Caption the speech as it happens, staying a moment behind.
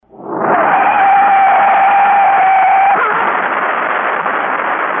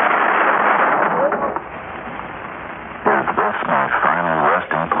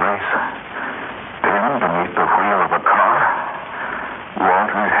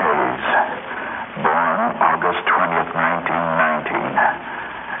Hayes, born August 20th, 1919,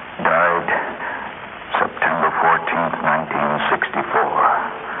 died September 14th, 1964.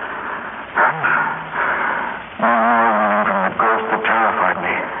 From the ghost that terrified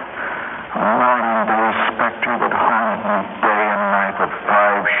me, a modern-day specter that haunted me day and night with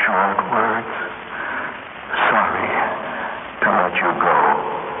 5 short words. Sorry to let you go.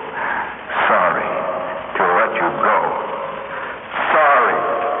 Sorry to let you go. Sorry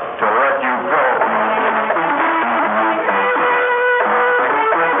to let you go.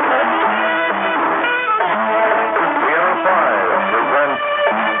 Presents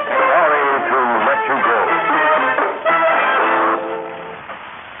Sorry to Let You Go.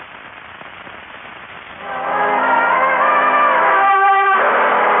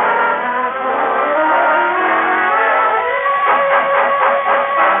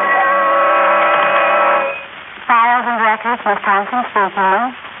 Miss Thompson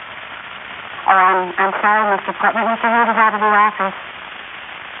speaking. Oh, I'm sorry, Mr. Portman. Mr. Reed is out of the office.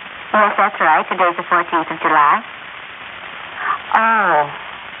 Yes, that's right. Today's the 14th of July. Oh.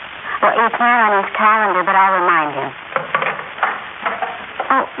 Well, it's not on his calendar, but I'll remind him.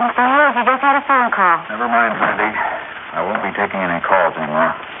 Oh, Mr. Hayes, you just had a phone call. Never mind, Sandy. I won't be taking any calls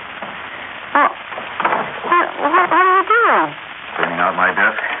anymore. Oh, what are you doing? Cleaning out my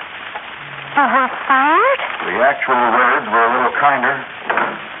desk. You were fired? The actual words were a little kinder.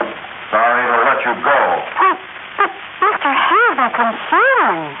 Sorry to let you go. But Mr. Hayes, that's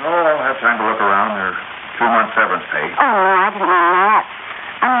inhuman. Oh, I'll have time to look around. There's 2 months severance pay. Oh, no, I didn't mean that.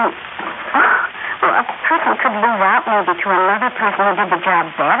 I mean, well, a person could lose out maybe to another person who did the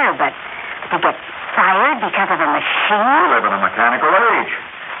job better, but to get fired because of a machine? I live in a mechanical age.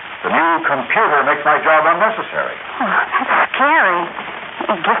 The new computer makes my job unnecessary. Oh, that's scary.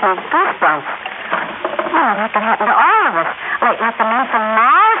 It gives me goosebumps. Oh, that could happen to all of us. Like the men from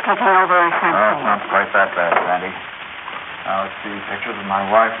Mars taking over or something. Oh, not quite that bad, Sandy. Now, let's see pictures of my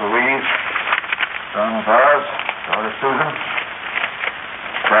wife, Louise, son Buzz, daughter Susan,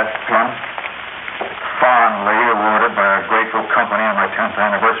 breast pin, fondly awarded by a grateful company on my 10th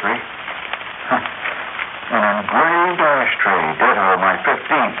anniversary. An engraved ashtray, ditto my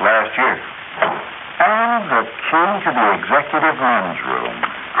 15th last year. And the key to the executive men's room.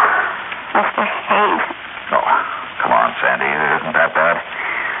 Mr. Hayes. Oh, come on, Sandy. It isn't that bad.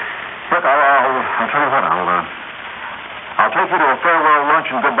 Look, I'll tell you what. I'll take you to a farewell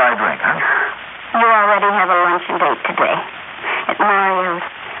lunch and goodbye drink, huh? You already have a luncheon date today at Mario's.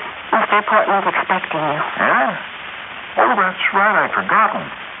 Mr. Portman's expecting you. Yeah? Oh, that's right. I'd forgotten.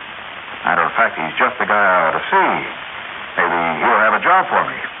 Matter of fact, he's just the guy I ought to see. Maybe he'll have a job for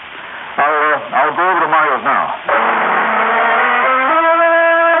me. I'll go over to Mario's now.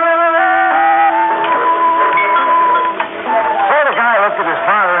 So the guy looked at his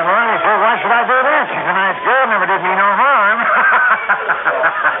father-in-law and he said, "Why should I do this? She's a nice girl, never did me no harm."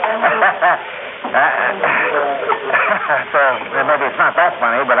 So maybe it's not that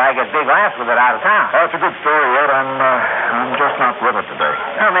funny, but I get big laughs with it out of town. Oh, it's a good story, Ed. I'm just not with it today.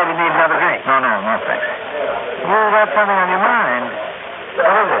 Oh, maybe you need another drink. No, thanks. You got something on your mind. What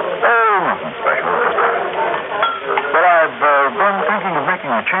is it? Oh, nothing special. But I've been thinking of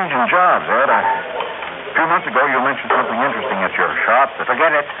making a change in jobs, Ed. A few months ago, you mentioned something interesting at your shop.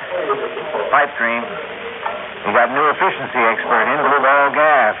 Forget it. Pipe dream. We got a new efficiency expert in, blue ball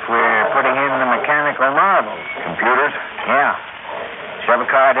gas. We're putting in the mechanical marbles. Computers? Yeah. Shove a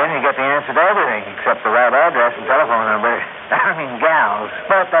card in, you get the answer to everything, except the right address and telephone number. I mean, gals.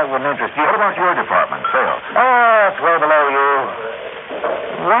 But that wouldn't interest you. What about your department, sales? Oh, it's way below you.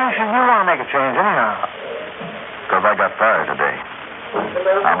 Why should you want to make a change anyhow? Because I got fired today.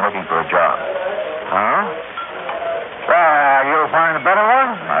 I'm looking for a job. Huh? Well, you'll find a better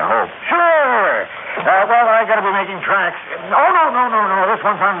one? I hope. Sure. Well, I got to be making tracks. Oh, no. This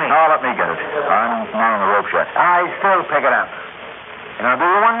one's on me. No, let me get it. I'm not on the ropes yet. I still pick it up. And I'll do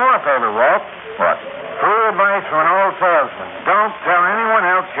you one more favor, Walt. What? Free advice from an old salesman. Don't tell anyone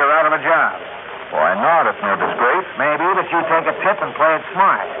else you're out of a job. Why not? It's no disgrace. Maybe, but you take a tip and play it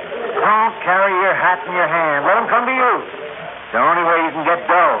smart. Don't carry your hat in your hand. Let them come to you. It's the only way you can get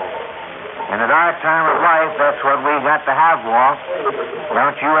dough. And at our time of life, that's what we got to have, Walt.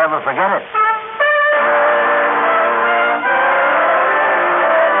 Don't you ever forget it.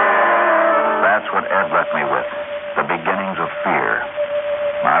 That's what Ed left me with. The beginnings of fear.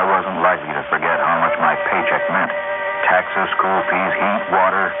 I wasn't likely to forget how much my paycheck meant. Taxes, school fees, heat,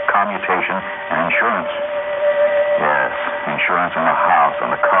 water, commutation, and insurance. Yes, insurance on the house,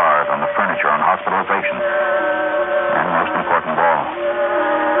 on the cars, on the furniture, on hospitalization. And most important of all,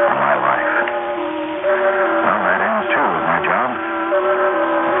 on my life. Well, that ends too with my job.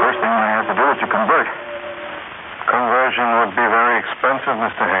 expensive,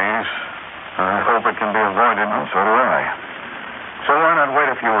 Mr. Hayes. I hope it can be avoided. Well, so do I. So why not wait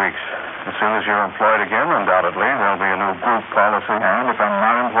a few weeks? As soon as you're employed again, undoubtedly, there'll be a new group policy. And if I'm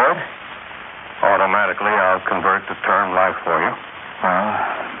not employed? Automatically, I'll convert to term life for you. Well,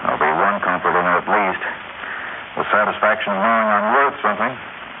 there'll be one comfort in it at least. The satisfaction of knowing I'm worth something.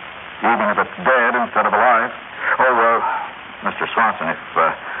 Even if it's dead instead of alive. Oh, Mr. Swanson, if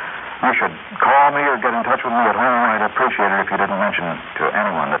you should call me or get in touch with me at home, I'd appreciate it if you didn't mention to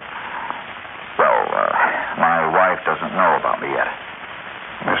anyone that, my wife doesn't know about me yet.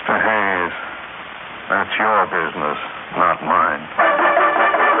 Mr. Hayes, that's your business, not mine.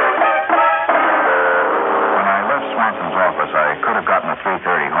 When I left Swanson's office, I could have gotten a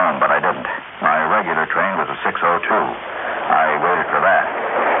 3:30 home, but I didn't. My regular train was a 6:02. I waited for that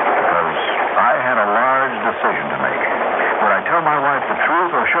because I had a large decision to make. Would I tell my wife the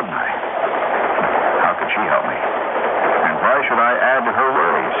truth or shouldn't I? How could she help me? And why should I add to her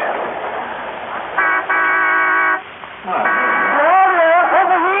worries?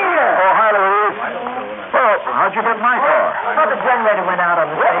 Over here. Oh, hi, Louise. Well, how'd you get my car? Well, the generator went out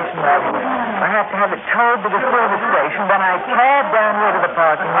on the station wagon. I had to have it towed to the service station. Then I cabbed down here to the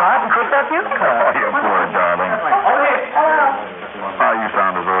parking lot and picked up your car. Oh, you poor darling. Oh, you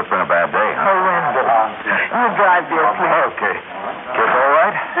sound as though it's been a bad day, huh? Horrendous. You drive, dear, please. Okay. Kids all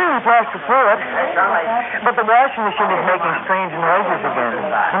right? It's lost the fluid. But the washing machine is making strange noises again.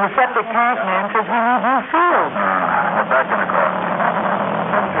 And the septic tank man says we need new fuel. What's that going to cost?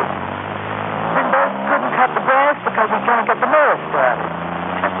 And they couldn't cut the grass because we can't get the mower started.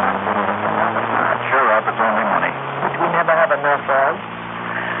 Cheer up, it's only money. Which we never have enough of.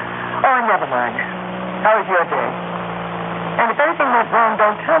 Oh, never mind. How was your day? And if anything went wrong,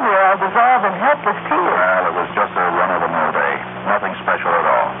 don't tell me or I'll dissolve in helpless tears. Well, it was just a run-of-the-mill day. Nothing special at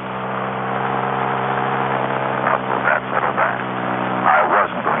all. Now, so that settled that. I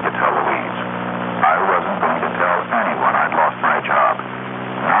wasn't going to tell Louise. I wasn't going to tell anyone I'd lost my job.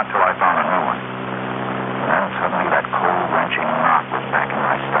 Not till I found a new one. Then suddenly that cold, wrenching knot was back in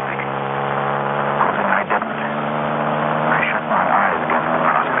my stomach. Supposing I didn't. I shut my eyes again and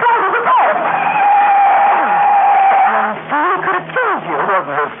went on. It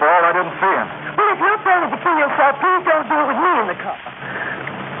wasn't his fault. I didn't see him. Well, if you're planning to kill yourself, please don't do it with me in the car.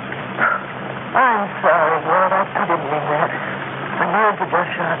 I'm sorry, Ward. I didn't mean that. My nerves are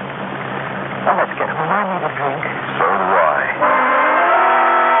just shot. Well, let's get home. I need a drink. So do I.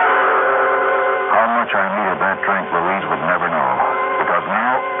 How much I needed that drink, Louise would never know. Because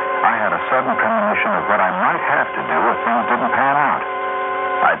now I had a sudden premonition of what I might have to do if things didn't pan out.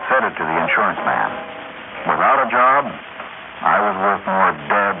 I'd said it to the insurance man. Without a job, I was worth more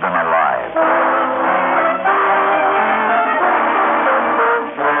dead than alive.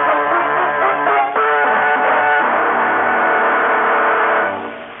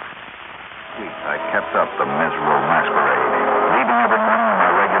 I kept up the miserable masquerade, leaving every morning on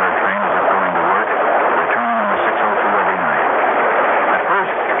my regular train as if going to work, returning on the 6:02 every night. At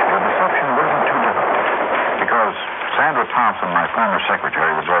first, the deception wasn't too difficult, because Sandra Thompson, my former secretary,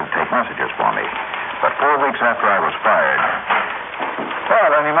 was there to take messages for me. But 4 weeks after I was fired...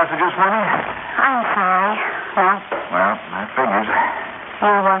 Well, any messages for me? I'm sorry. No. Well, that figures. You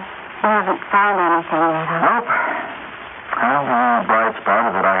haven't found anything yet, huh? Nope. Well, the bright spot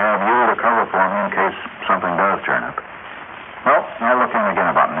is that I have you to cover for me in case something does turn up. Well, I'll look in again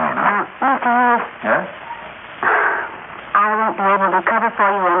about noon, huh? Mr. Hughes. Yes? I won't be able to cover for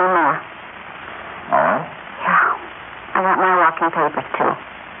you anymore. All right. Yeah. I got my walking papers, too.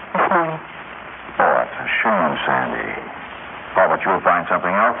 This morning. Oh, that's a shame, Sandy. Oh, but you'll find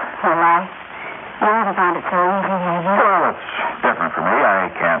something else? Will I? You haven't found it so easy, have you? Well, it's different for me.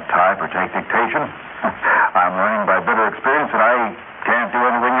 I can't type or take dictation. I'm learning by bitter experience that I can't do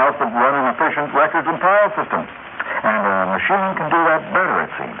anything else but run an efficient records and file system. And a machine can do that better,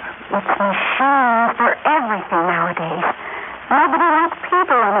 it seems. It's machines for everything nowadays. Nobody likes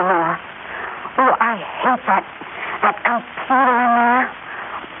people anymore. Oh, I hate that computer in there.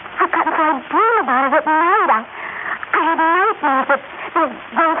 I've gotten so I dream about it at night. I had nightmares that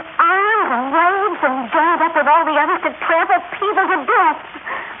those arms and legs and joined up with all the others to trample people to death.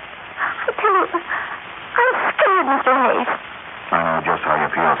 I tell you, I'm scared, Mr. Hayes. I know just how you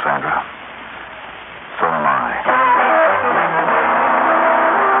feel, Sandra. So am I.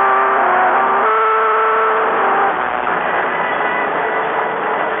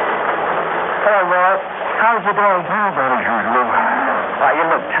 Hello, Walt. How's your day? Oh, about as usual. Why, you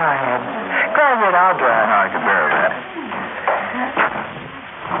look tired. Go ahead, I'll drive. No, I can bear that.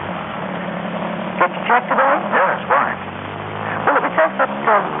 Get your check today? Yes, fine. Well, it was just that I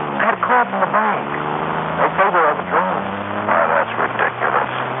had a call from the bank. They say they're overdrawn. Oh, that's ridiculous.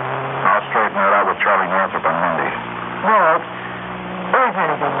 straighten that out with Charlie Northrop on Monday. Walt, there's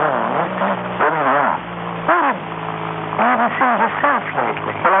anything wrong, mister? Anything wrong? What? You haven't seen yourself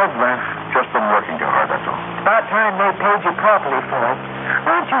lately. Well, I've just been working too hard, that's all. It's about time they paid you properly for it.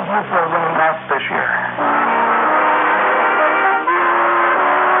 Why don't you do for a raise? Not this year.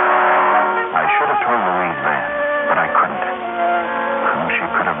 I should have told Louise then, but I couldn't. She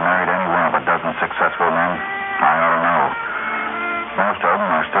could have married any one of a dozen successful men. I ought to know. Most of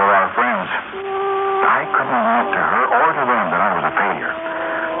them are still our friends. I couldn't admit to her or to them that I was a failure.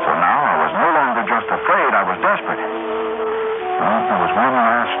 So now I was no longer just afraid, I was desperate. Well, there was one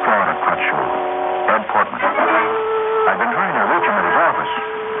last straw to clutch you. Ed Portman. I'd been trying to reach him at his office.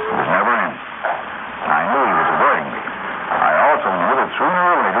 He was never in. I knew he was avoiding me. I also knew that sooner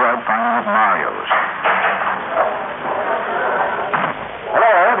or later I'd find him at Mario's.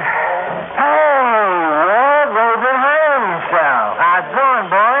 Hello, Ed. Hey, Ed, where's been hiring yourself? How's it going,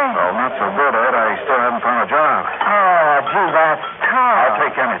 boy? Oh, not so good, Ed. I still haven't found a job. Oh, gee, that's tough. I'll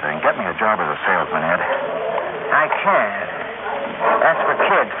take anything. Get me a job as a salesman, Ed. I can't. That's for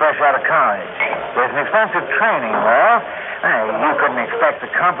kids fresh out of college. There's an expensive training, Walt. You couldn't expect the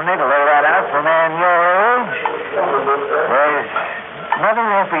company to lay that out for a man your age. There's nothing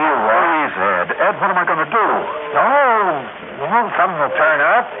there for you, Walt. Please, Ed. Ed, what am I going to do? Oh, something will turn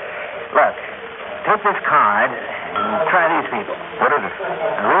up. Look, take this card and try these people. What is it?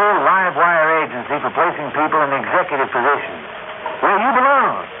 A real live wire agency for placing people in executive positions. Where you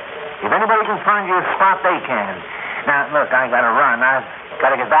belong. If anybody can find you a spot, they can. Now, look, I got to run. I've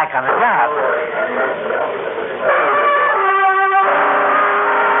got to get back on the job.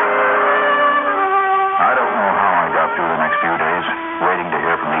 I don't know how I got through the next few days, waiting to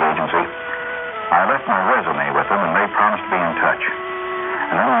hear from the agency. I left my resume with them, and they promised to be in touch.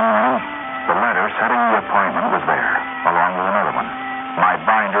 And then one morning, the letter setting the appointment was there, along with another one. My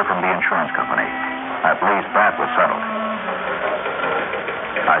binder from the insurance company. At least that was settled.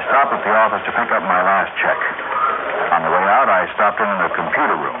 I stopped at the office to pick up my last check. On the way out, I stopped in the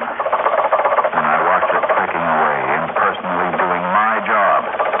computer room. And I watched it clicking away, impersonally doing my job.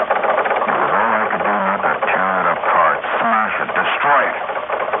 It was all I could do not to tear it apart, smash it, destroy it.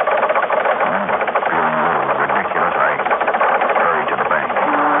 And feeling a little ridiculous, I hurried to the bank.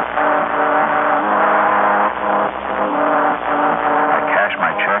 I cashed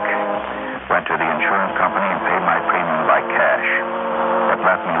my check, went to the insurance company, and paid my premium by cash. It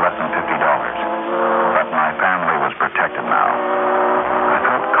left me less than $50. But my family was protected now. I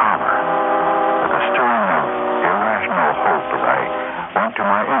felt calmer, with a stirring of irrational hope as I went to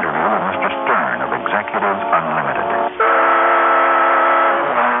my interview with Mr. Stern of Executives Unlimited.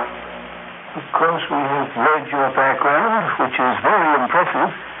 Of course, we have read your background, which is very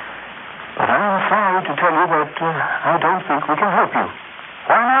impressive. But I'm sorry to tell you that I don't think we can help you.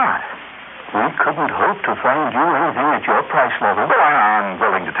 Why not? We couldn't hope to find you anything at your price level. Well, I'm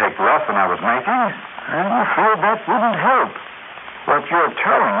willing to take less than I was making. I'm afraid that wouldn't help. What you're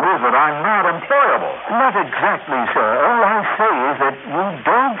telling me is that I'm not employable. Not exactly, sir. All I say is that you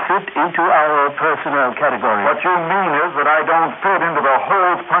don't fit into our personnel category. What you mean is that I don't fit into the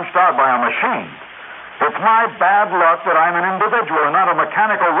holes punched out by a machine. It's my bad luck that I'm an individual and not a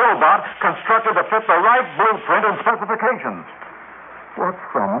mechanical robot constructed to fit the right blueprint and specifications. What's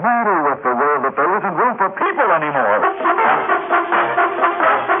the matter with the world that there isn't room for people anymore?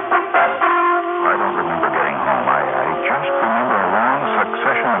 I don't remember getting home. I just remember a long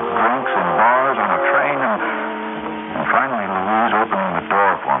succession of drinks in bars on a train and finally Louise opening the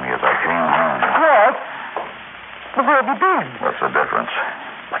door for me as I came home. What? Well, where have you been? What's the difference?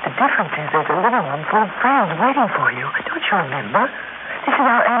 Well, the difference is there's a living room full of friends waiting for you. Don't you remember? This is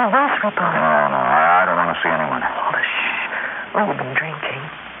our anniversary party. No, I don't want to see anyone. Oh, shh. Well, you've been drinking.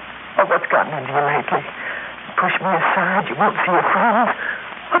 Oh, what's gotten into you lately? Push me aside. You won't see your friends.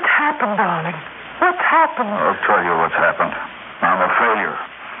 What's happened, darling? What's happened? I'll tell you what's happened. I'm a failure.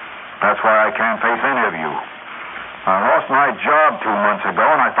 That's why I can't face any of you. I lost my job 2 months ago,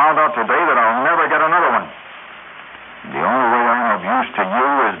 and I found out today that I'll never get another one. The only way I'm of use to you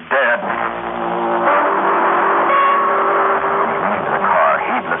is dead. I was running to the car,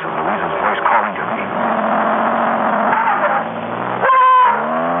 heedless of Louise's voice calling to me.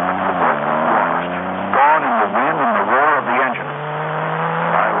 Gone in the wind and the roar of the engine.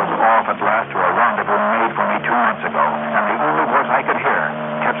 I was off at last to a rendezvous made for me 2 months ago, and the only voice I could hear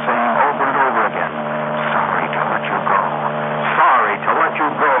kept saying over and over again, "Sorry to let you go. Sorry to let you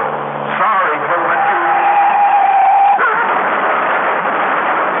go. Sorry to let you..."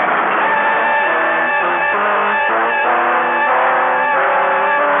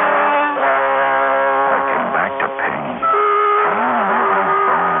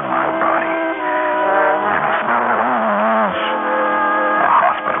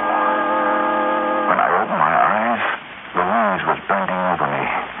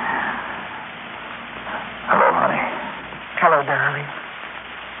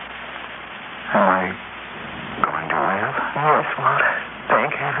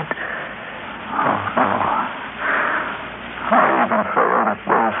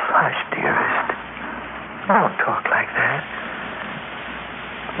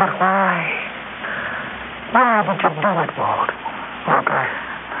 Why did you do it, Walt? Look, I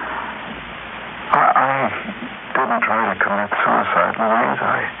didn't try to commit suicide, Louise.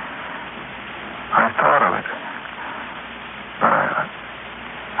 I thought of it. But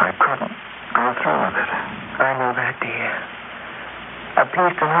I couldn't go through with it. I know that, dear. I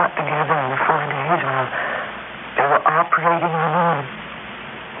pieced a lot together in the 4 days while they were operating on you and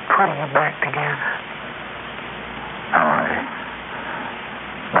putting you back together. Am I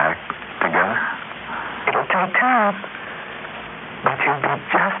back together? It'll take time, but you'll be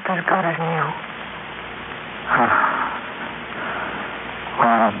just as good as new.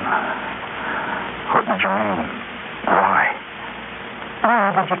 What did you mean? Why?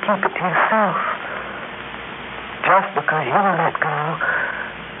 Why did you keep it to yourself? Just because you were let go,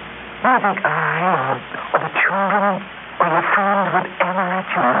 you think I or the children or your friends would ever let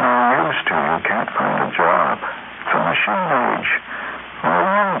you go? I'm used to. You can't find a job. It's a machine age. No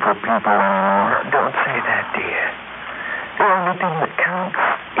room for people anymore. Don't say that, dear. The only thing that counts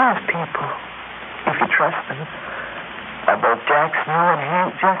is people, if you trust them. Both Jack Snow and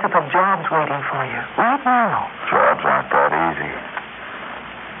Hank Jessup have jobs waiting for you right now. Jobs aren't that easy.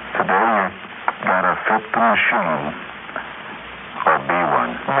 Today you gotta fit the machine or be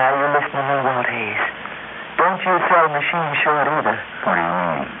one. Now you listen to me, Walt Hayes. Don't you sell machine short either. What do you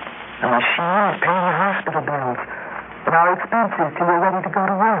mean? The machine is paying your hospital bills and our expenses till you're ready to go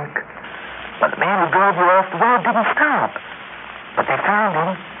to work. But the man who drove you off the road didn't stop. But they found him,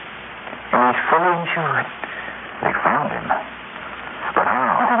 and he's fully insured. They found him? But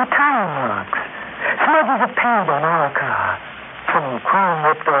how? There were tire marks. Smudges of paint on our car. Some chrome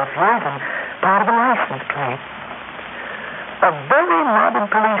ripped off yours and part of a license plate. A very modern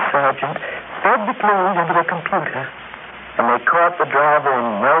police sergeant fed the clues into the computer, and they caught the driver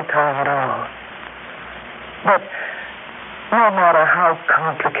in no time at all. But no matter how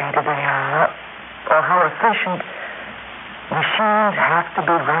complicated they are, or how efficient, machines have to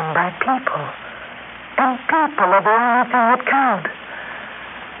be run by people. And people are the only thing that count.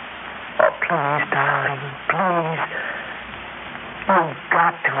 Oh, please, darling, please. You've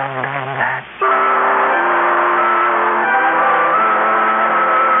got to learn that.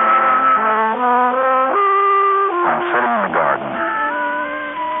 I'm sitting in the garden.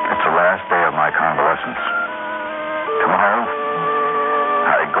 It's the last day of my convalescence. Tomorrow,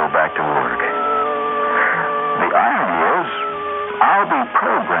 I go back to work. The irony is, I'll be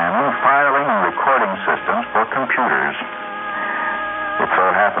programming filing and recording systems for computers. It so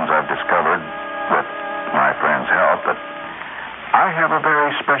happens I've discovered, with my friend's help, that I have a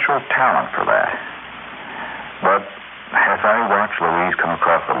very special talent for that. But as I watch Louise come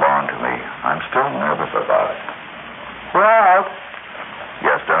across the lawn to me, I'm still nervous about it. Well,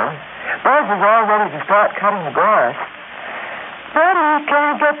 Yes, darling? Buzz is all ready to start cutting the grass. But he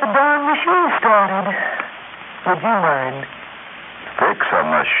can't get the darn machine started. Would you mind? Fix a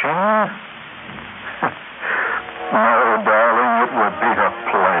machine? No, darling, it would be a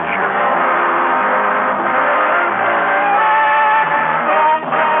pleasure.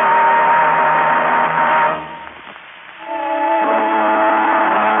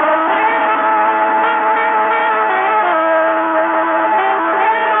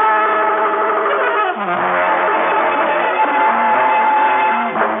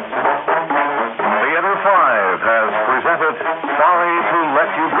 Sorry to Let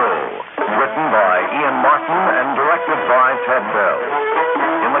You Go, written by Ian Martin and directed by Ted Bell.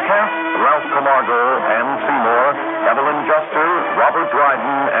 In the cast, Ralph Camargo, Ann Seymour, Evelyn Juster, Robert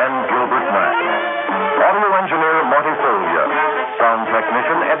Dryden, and Gilbert Mack. Audio engineer Marty Folia. Sound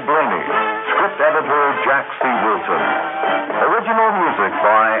technician Ed Blaney. Script editor Jack C. Wilson. Original music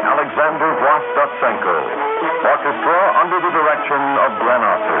by Alexander Vlastotsenko. Orchestra under the direction of Glenn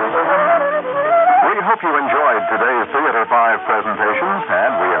Arthur. We hope you enjoyed today's Theater 5 presentations,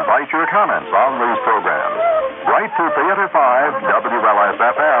 and we invite your comments on these programs. Write to Theater 5,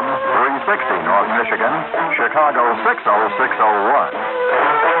 WLS-FM, 360 North Michigan, Chicago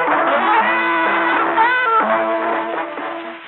 60601.